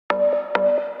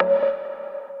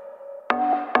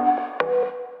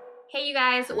Hey you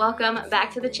guys, welcome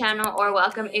back to the channel, or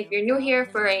welcome if you're new here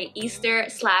for a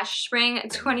Easter/Spring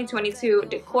 2022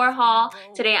 decor haul.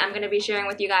 Today I'm going to be sharing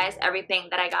with you guys everything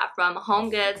that I got from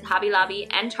Homegoods, Hobby Lobby,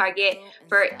 and Target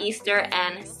for Easter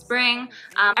and spring.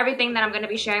 Everything that I'm going to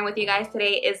be sharing with you guys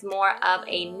today is more of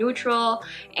a neutral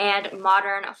and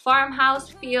modern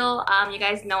farmhouse feel. You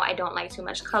guys know I don't like too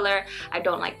much color. I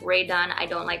don't like Ray Done. I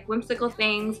don't like whimsical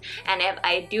things, and if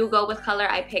I do go with color,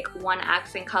 I pick one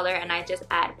accent color and I just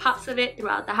add pops of it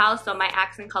throughout the house. So my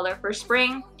accent color for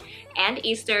spring and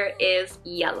Easter is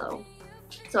yellow.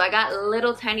 So I got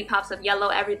little tiny pops of yellow.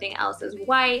 Everything else is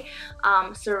white,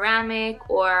 ceramic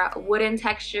or wooden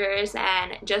textures,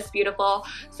 and just beautiful.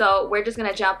 So we're just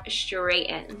gonna jump straight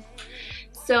in.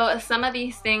 So some of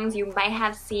these things you might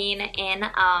have seen in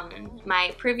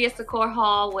my previous decor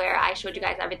haul where I showed you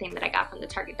guys everything that I got from the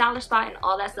Target dollar spot and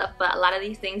all that stuff, but a lot of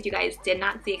these things you guys did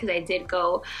not see because I did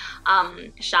go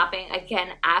shopping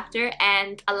again after,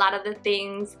 and a lot of the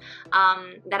things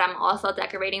that I'm also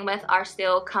decorating with are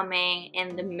still coming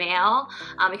in the mail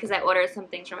because I ordered some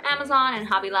things from Amazon and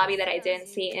Hobby Lobby that I didn't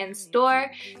see in store.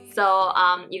 So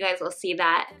you guys will see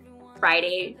that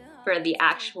Friday for the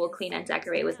actual clean and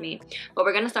decorate with me. But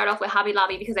we're gonna start off with Hobby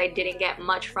Lobby because I didn't get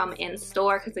much from in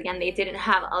store because again they didn't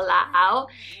have a lot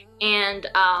out, and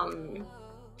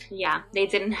yeah, they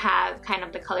didn't have kind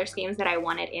of the color schemes that I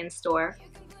wanted in store.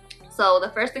 So the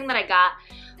first thing that I got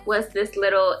was this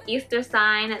little Easter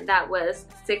sign that was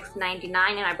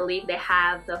 $6.99, and I believe they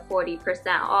have the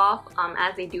 40% off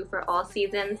as they do for all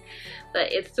seasons.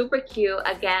 But it's super cute,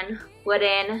 again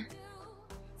wooden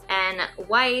and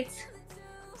white,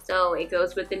 so it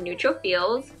goes with the neutral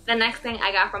feels. The next thing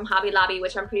I got from Hobby Lobby,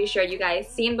 which I'm pretty sure you guys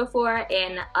seen before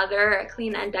in other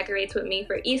clean and decorates with me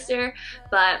for Easter,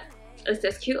 but it's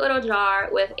this cute little jar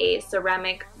with a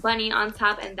ceramic bunny on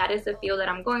top, and that is the feel that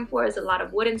I'm going for. Is a lot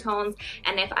of wooden tones,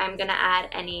 and if I'm gonna add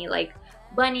any like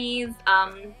bunnies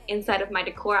inside of my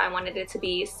decor, I wanted it to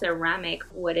be ceramic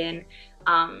wooden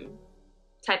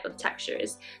type of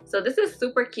textures. So this is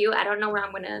super cute. I don't know where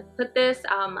I'm gonna put this.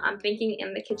 I'm thinking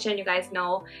in the kitchen. You guys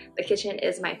know the kitchen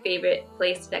is my favorite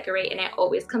place to decorate, and it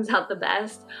always comes out the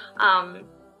best.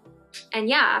 And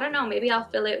yeah, I don't know, maybe I'll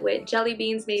fill it with jelly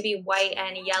beans, maybe white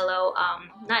and yellow,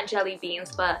 not jelly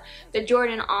beans, but the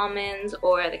Jordan almonds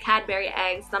or the Cadbury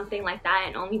eggs, something like that,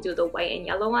 and only do the white and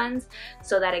yellow ones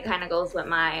so that it kind of goes with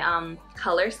my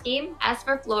color scheme. As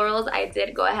for florals, I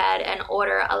did go ahead and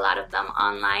order a lot of them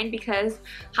online because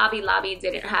Hobby Lobby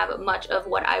didn't have much of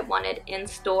what I wanted in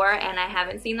store, and I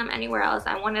haven't seen them anywhere else.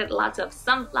 I wanted lots of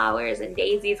sunflowers and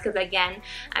daisies because again,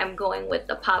 I'm going with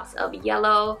the pops of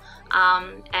yellow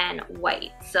and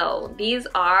white. So these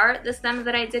are the stems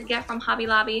that I did get from Hobby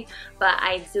Lobby, but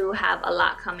I do have a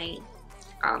lot coming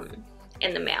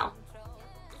in the mail.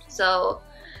 So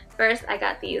first I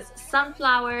got these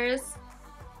sunflowers,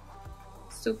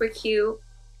 super cute,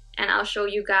 and I'll show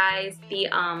you guys the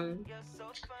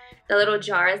little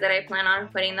jars that I plan on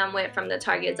putting them with from the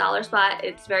Target dollar spot.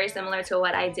 It's very similar to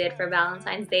what I did for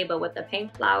Valentine's Day, but with the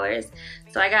pink flowers.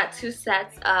 So I got two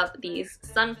sets of these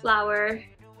sunflower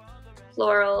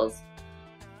florals,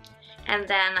 and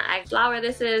then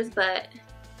this is, but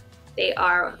they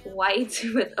are white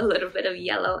with a little bit of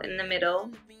yellow in the middle.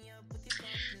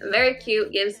 Very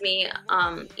cute, gives me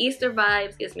Easter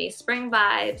vibes, gives me spring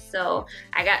vibes. So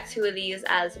I got two of these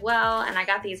as well, and I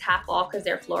got these half off because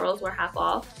their florals were half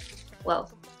off.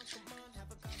 Well,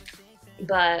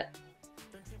 but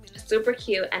super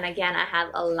cute, and again I have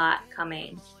a lot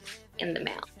coming in the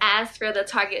mail. As for the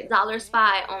Target dollar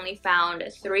spot, I only found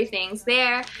 3 things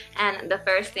there, and the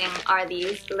first thing are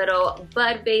these little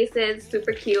bud vases,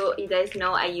 super cute. You guys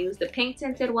know I use the pink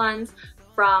tinted ones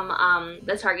from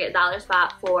the Target dollar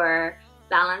spot for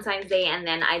Valentine's Day, and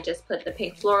then I just put the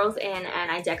pink florals in and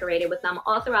I decorated with them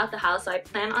all throughout the house. So I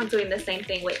plan on doing the same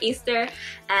thing with Easter,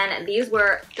 and these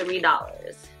were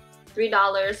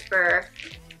 $3 for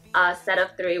a set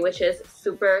of 3, which is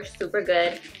super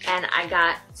good, and I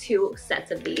got 2 sets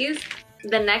of these.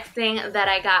 The next thing that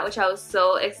I got, which I was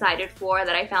so excited for,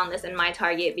 that I found this in my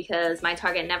Target because my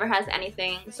Target never has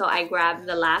anything, so I grabbed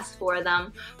the last 4 of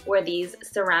them, were these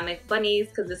ceramic bunnies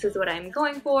because this is what I'm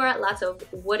going for, lots of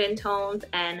wooden tones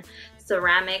and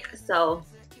ceramic. So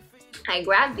I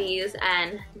grabbed these,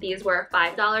 and these were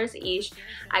 $5 each.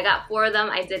 I got 4 of them.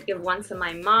 I did give 1 to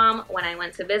my mom when I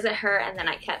went to visit her, and then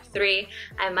I kept 3.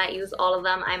 I might use all of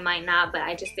them, I might not, but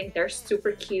I just think they're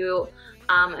super cute.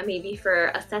 Maybe for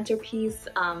a centerpiece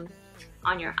on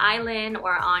your island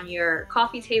or on your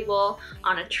coffee table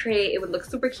on a tray, it would look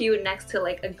super cute next to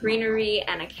like a greenery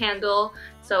and a candle.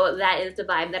 So that is the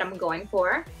vibe that I'm going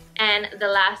for. And the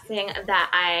last thing that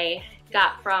I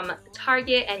got from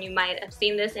Target, and you might have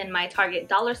seen this in my Target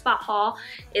dollar spot haul,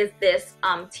 is this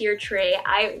tier tray.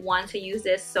 I want to use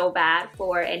this so bad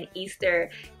for an Easter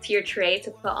tier tray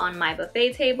to put on my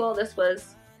buffet table. This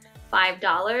was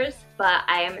 $5, but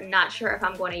I am not sure if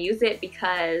I'm going to use it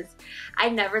because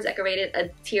I've never decorated a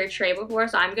tier tray before,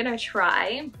 so I'm gonna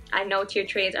try. I know tier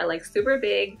trays are like super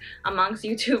big amongst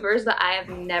YouTubers, but I have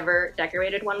never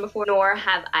decorated one before, nor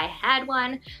have I had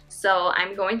one. So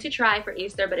I'm going to try for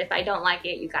Easter, but if I don't like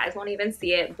it, you guys won't even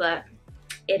see it, but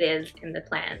it is in the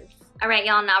plans. All right,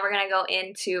 y'all, now we're gonna go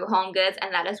into HomeGoods,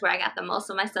 and that is where I got the most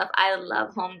of my stuff. I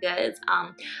love HomeGoods.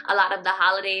 A lot of the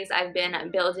holidays I've been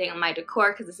building my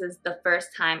decor because this is the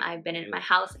first time I've been in my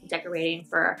house decorating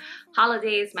for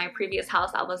holidays. My previous house,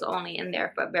 I was only in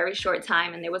there for a very short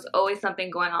time, and there was always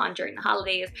something going on during the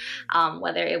holidays,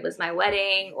 whether it was my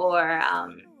wedding or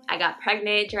I got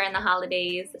pregnant during the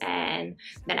holidays, and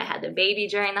then I had the baby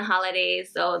during the holidays,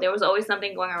 so there was always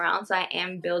something going around. So I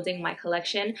am building my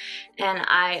collection, and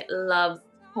I love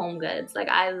HomeGoods. Like,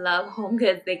 I love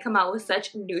HomeGoods. They come out with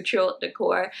such neutral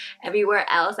decor. Everywhere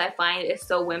else I find is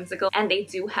so whimsical, and they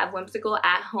do have whimsical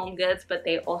at HomeGoods, but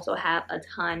they also have a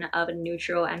ton of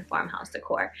neutral and farmhouse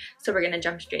decor. So we're gonna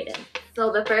jump straight in.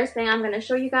 So the first thing I'm gonna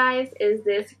show you guys is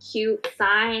this cute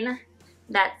sign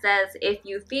that says, if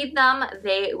you feed them,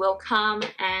 they will come,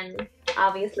 and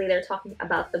obviously they're talking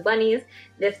about the bunnies.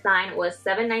 This sign was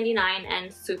 $7.99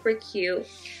 and super cute.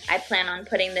 I plan on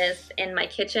putting this in my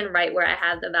kitchen right where I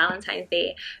have the Valentine's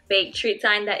Day baked treat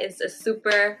sign. That is a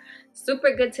super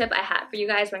good tip I have for you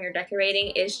guys when you're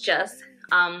decorating, is just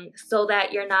so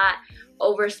that you're not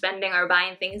overspending or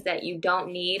buying things that you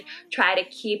don't need. Try to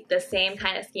keep the same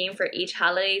kind of scheme for each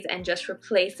holidays and just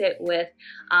replace it with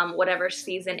whatever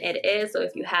season it is. So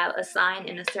if you have a sign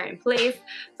in a certain place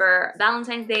for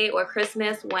Valentine's Day or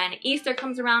Christmas, when Easter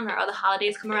comes around or other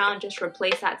holidays come around, just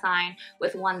replace that sign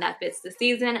with one that fits the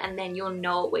season, and then you'll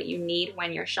know what you need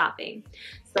when you're shopping.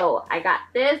 So I got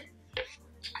this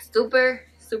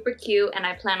super cute, and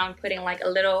I plan on putting like a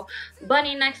little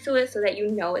bunny next to it so that you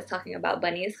know it's talking about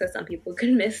bunnies, because some people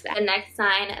could miss that. The next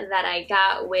sign that I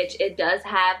got, which it does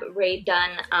have Rae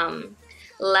Dunn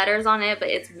letters on it, but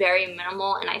it's very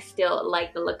minimal, and I still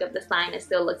like the look of the sign. It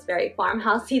still looks very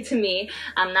farmhousey to me.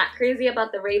 I'm not crazy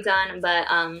about the Rae Dunn, but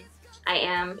I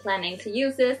am planning to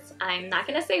use this. I'm not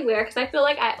gonna say where, because I feel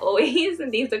like I always,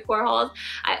 in these decor hauls,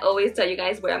 I always tell you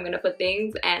guys where I'm gonna put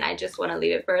things, and I just want to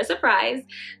leave it for a surprise.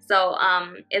 So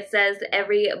it says,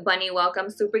 every bunny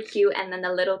welcome, super cute, and then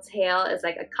the little tail is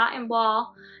like a cotton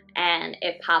ball, and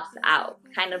it pops out,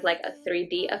 kind of like a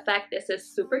 3D effect. This is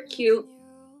super cute,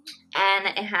 and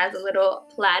it has a little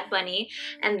plaid bunny.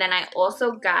 And then I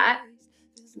also got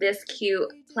this cute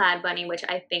plaid bunny, which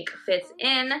I think fits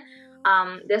in.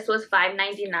 This was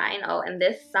 $5.99. Oh, and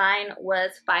this sign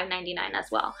was $5.99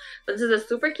 as well. But this is a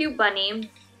super cute bunny,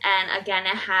 and again,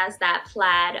 it has that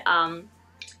plaid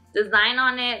design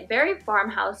on it, very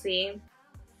farmhousey.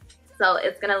 So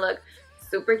it's gonna look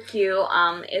super cute.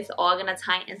 It's all gonna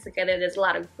tie in together. There's a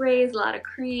lot of grays, a lot of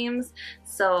creams,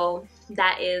 so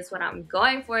that is what I'm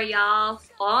going for, y'all.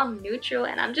 All neutral,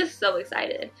 and I'm just so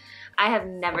excited. I have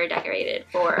never decorated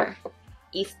for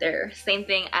Easter. Same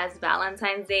thing as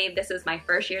Valentine's Day. This is my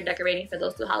first year decorating for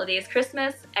those two holidays.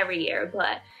 Christmas every year,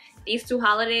 but these two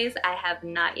holidays I have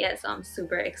not yet, so I'm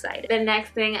super excited. The next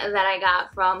thing that I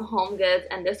got from HomeGoods,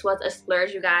 and this was a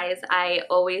splurge, you guys. I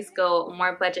always go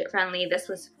more budget friendly. This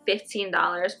was $15,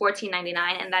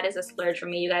 $14.99, and that is a splurge for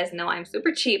me. You guys know I'm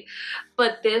super cheap,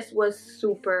 but this was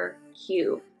super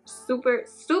cute. Super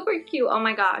cute. Oh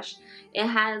my gosh. It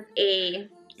has a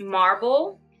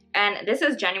marble, and this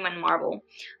is genuine marble.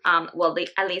 Well,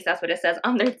 at least that's what it says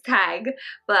on their tag.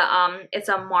 But it's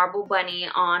a marble bunny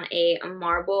on a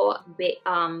marble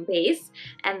base,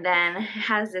 and then it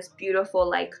has this beautiful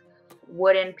like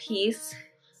wooden piece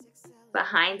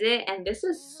behind it, and this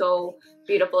is so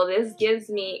beautiful. This gives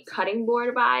me cutting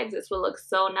board vibes. This will look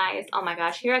so nice. Oh my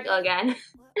gosh, here I go again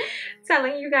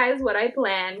telling you guys what I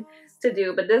plan to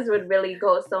do, but this would really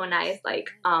go so nice, like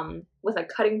with a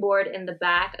cutting board in the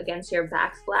back against your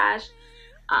backsplash.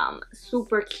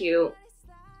 Super cute,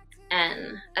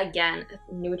 and again,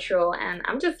 neutral, and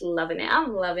I'm just loving it.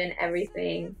 I'm loving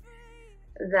everything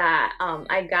that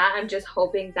I got. I'm just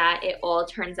hoping that it all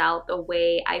turns out the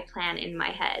way I plan in my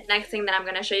head. Next thing that I'm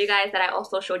going to show you guys, that I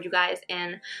also showed you guys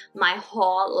in my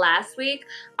haul last week,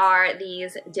 are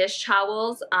these dish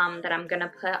towels that I'm going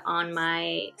to put on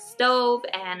my stove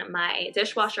and my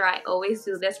dishwasher. I always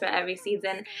do this for every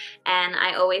season, and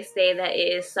I always say that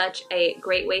it is such a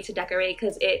great way to decorate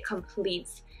because it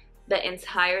completes the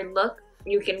entire look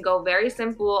You can go very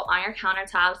simple on your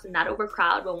countertops and not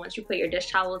overcrowd, but once you put your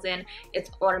dish towels in, it's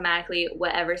automatically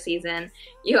whatever season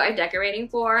you are decorating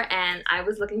for. And I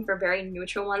was looking for very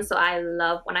neutral ones, so I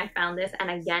love when I found this. And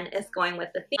again, it's going with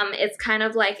the theme. It's kind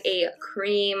of like a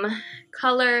cream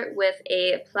color with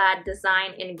a plaid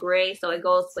design in gray, so it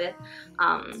goes with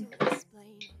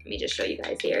let me just show you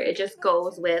guys here. It just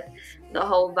goes with the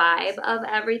whole vibe of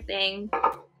everything.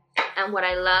 And what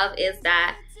I love is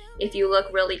that if you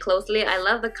look really closely, I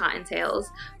love the cottontails,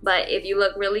 but if you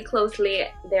look really closely,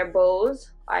 their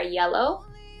bows are yellow.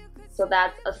 So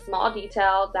that's a small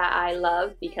detail that I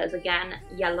love because, again,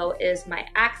 yellow is my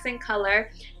accent color.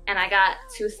 And I got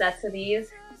 2 sets of these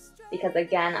because,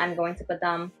 again, I'm going to put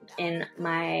them in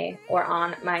my, or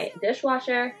on my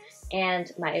dishwasher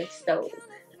and my stove.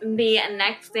 The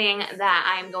next thing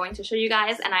that I'm going to show you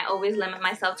guys, and I always limit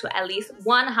myself to at least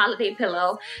 1 holiday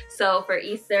pillow. So for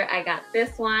Easter, I got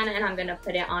this one and I'm gonna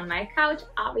put it on my couch.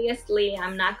 Obviously,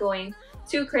 I'm not going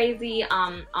too crazy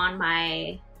on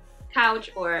my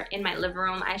couch or in my living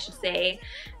room, I should say,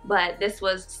 but this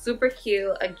was super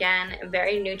cute. Again,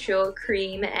 very neutral,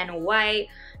 cream and white,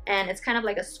 and it's kind of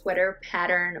like a sweater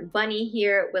pattern bunny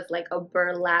here with like a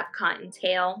burlap cotton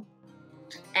tail.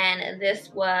 And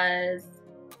this was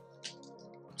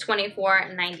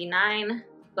 $24.99,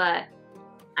 but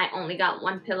I only got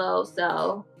 1 pillow,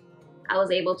 so I was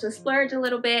able to splurge a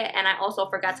little bit. And I also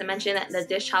forgot to mention that the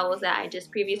dish towels that I just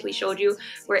previously showed you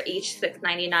were each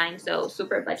 $6.99, so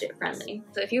super budget friendly.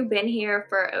 So if you've been here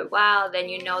for a while, then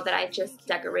you know that I just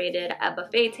decorated a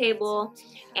buffet table,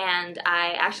 and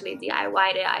I actually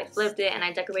DIY'd it. I flipped it and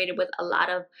I decorated with a lot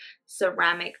of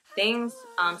ceramic things,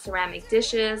 ceramic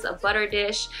dishes, a butter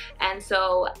dish. And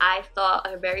so I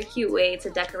thought a very cute way to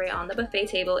decorate on the buffet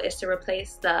table is to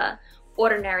replace the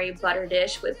ordinary butter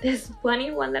dish with this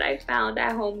bunny one that I found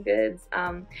at HomeGoods.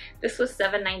 This was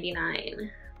 $7.99,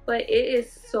 but it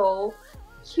is so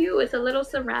cute. It's a little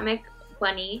ceramic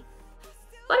bunny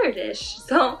butter dish.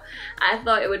 So I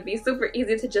thought it would be super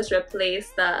easy to just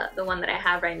replace the one that I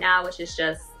have right now, which is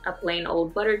just a plain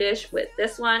old butter dish, with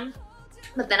this one.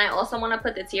 But then I also want to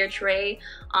put the tier tray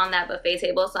on that buffet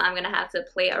table, so I'm gonna have to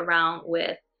play around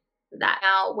with that.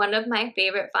 Now, one of my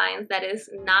favorite finds that is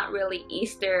not really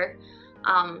Easter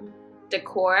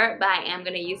decor, but I am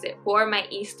going to use it for my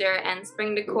Easter and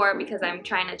spring decor because I'm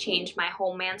trying to change my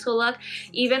whole mantle look.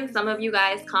 Even some of you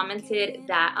guys commented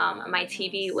that my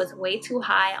TV was way too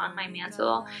high on my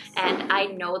mantle, and I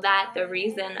know that the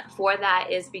reason for that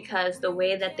is because the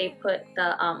way that they put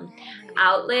the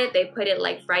outlet, they put it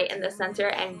like right in the center,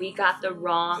 and we got the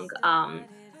wrong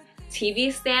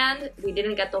TV stand. We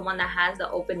didn't get the one that has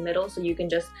the open middle, so you can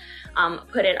just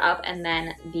put it up and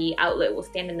then the outlet will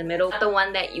stand in the middle. The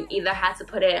one that you either had to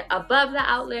put it above the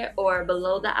outlet or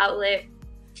below the outlet,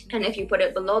 and if you put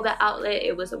it below the outlet,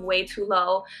 it was way too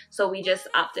low, so we just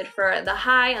opted for the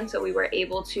high until we were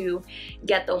able to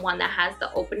get the one that has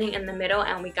the opening in the middle.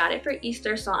 And we got it for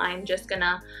Easter, so I'm just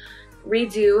gonna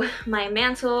redo my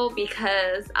mantle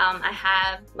because I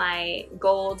have my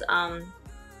gold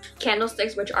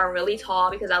candlesticks, which are really tall,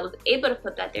 because I was able to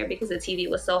put that there because the TV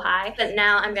was so high. But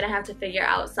now I'm gonna have to figure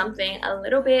out something a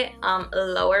little bit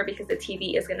lower because the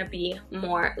TV is gonna be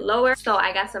more lower. So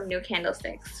I got some new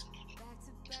candlesticks.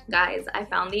 Guys, I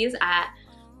found these at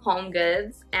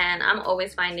HomeGoods, and I'm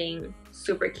always finding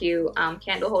super cute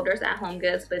candle holders at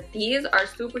HomeGoods, but these are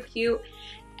super cute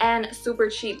and super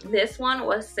cheap. This one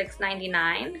was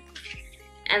 $6.99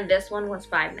 and this one was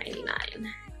 $5.99,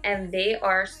 and they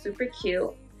are super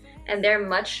cute. And they're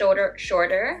much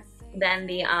shorter than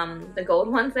the gold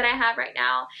ones that I have right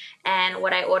now. And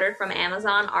what I ordered from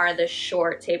Amazon are the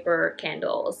short taper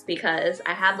candles, because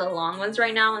I have the long ones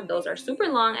right now and those are super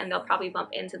long and they'll probably bump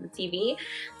into the TV.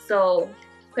 So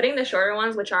putting the shorter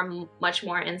ones, which are much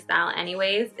more in style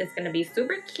anyways, is going to be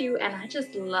super cute. And I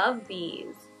just love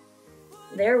these.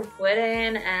 They're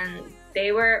wooden, and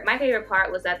they were, my favorite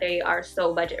part was that they are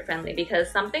so budget friendly,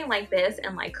 because something like this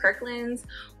in like Kirkland's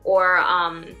or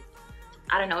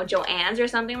I don't know, Joann's or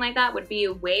something like that would be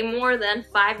way more than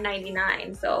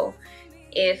 $5.99. So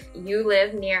if you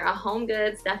live near a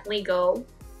HomeGoods, definitely go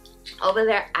over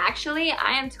there. Actually,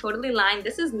 I am totally lying.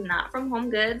 This is not from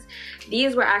HomeGoods.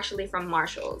 These were actually from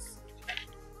Marshall's.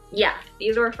 Yeah,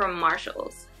 these were from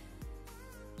Marshall's.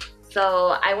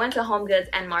 So I went to HomeGoods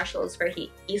and Marshall's for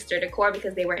Easter decor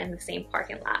because they were in the same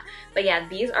parking lot. But yeah,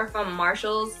 these are from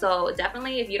Marshall's. So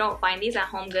definitely, if you don't find these at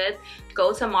HomeGoods,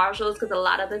 go to Marshall's, because a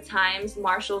lot of the times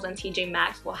Marshall's and TJ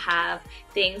Maxx will have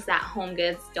things that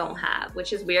HomeGoods don't have,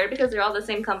 which is weird because they're all the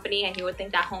same company and you would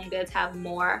think that HomeGoods have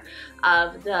more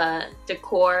of the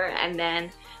decor, and then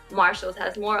Marshalls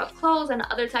has more of clothes and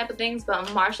other type of things,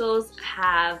 but Marshalls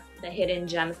have the hidden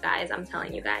gems, guys. I'm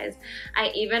telling you guys.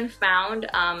 I even found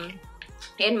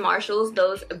in Marshalls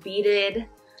those beaded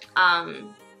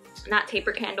not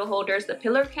taper candle holders, the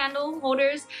pillar candle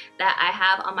holders that I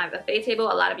have on my buffet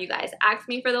table. A lot of you guys asked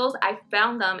me for those. I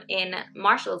found them in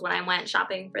Marshalls when I went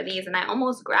shopping for these, and I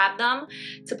almost grabbed them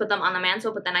to put them on the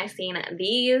mantle, but then I seen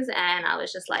these and I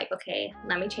was just like, okay,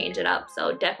 let me change it up.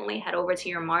 So definitely head over to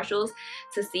your Marshalls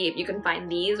to see if you can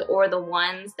find these or the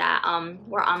ones that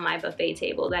were on my buffet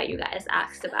table that you guys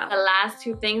asked about. The last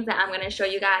two things that I'm going to show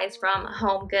you guys from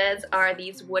HomeGoods are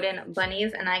these wooden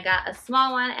bunnies, and I got a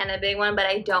small one and a big one, but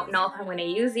I don't know if I'm going to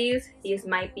use these. These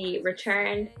might be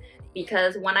returned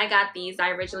because when I got these,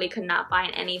 I originally could not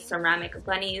find any ceramic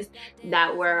bunnies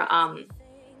that were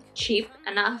cheap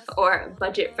enough or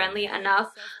budget friendly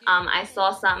enough. I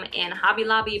saw some in Hobby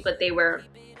Lobby, but they were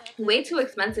way too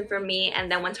expensive for me, and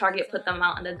then when Target put them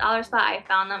out in the dollar spot, I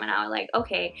found them and I was like,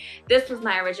 okay, this was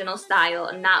my original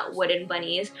style, not wooden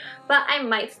bunnies, but I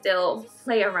might still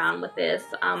play around with this,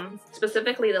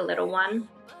 specifically the little one.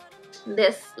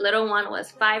 This little one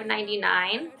was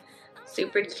 $5.99,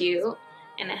 super cute,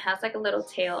 and it has like a little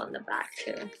tail in the back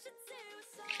too.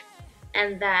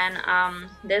 And then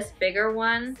this bigger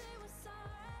one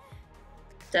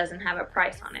doesn't have a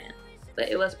price on it, but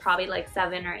it was probably like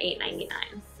 $7 or $8.99.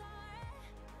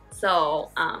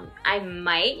 So I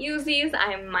might use these,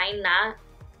 I might not,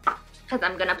 because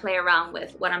I'm gonna play around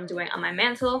with what I'm doing on my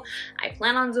mantle. I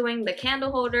plan on doing the candle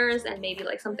holders and maybe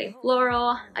like something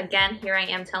floral. Again, here I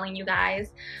am telling you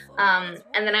guys. And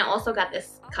then I also got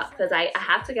this cup because I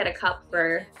have to get a cup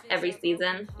for every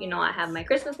season. You know, I have my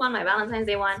Christmas one, my Valentine's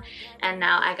Day one, and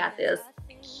now I got this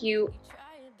cute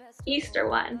Easter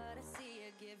one.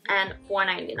 And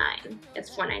 $4.99.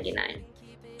 It's $4.99.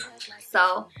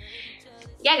 So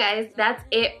yeah, guys, that's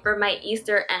it for my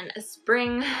Easter and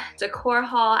spring decor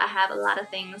haul. I have a lot of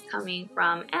things coming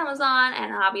from Amazon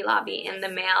and Hobby Lobby in the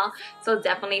mail, so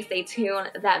definitely stay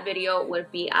tuned. That video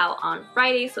would be out on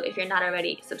Friday, so if you're not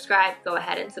already subscribed, go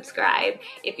ahead and subscribe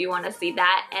if you want to see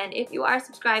that. And if you are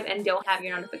subscribed and don't have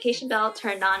your notification bell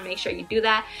turned on, make sure you do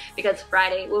that, because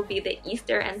Friday will be the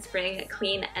Easter and spring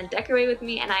clean and decorate with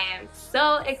me, and I am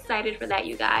so excited for that,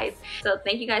 you guys. So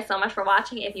thank you guys so much for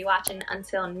watching. If you're watching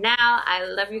until now, I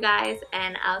love you guys,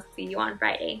 and I'll see you on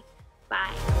Friday.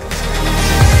 Bye.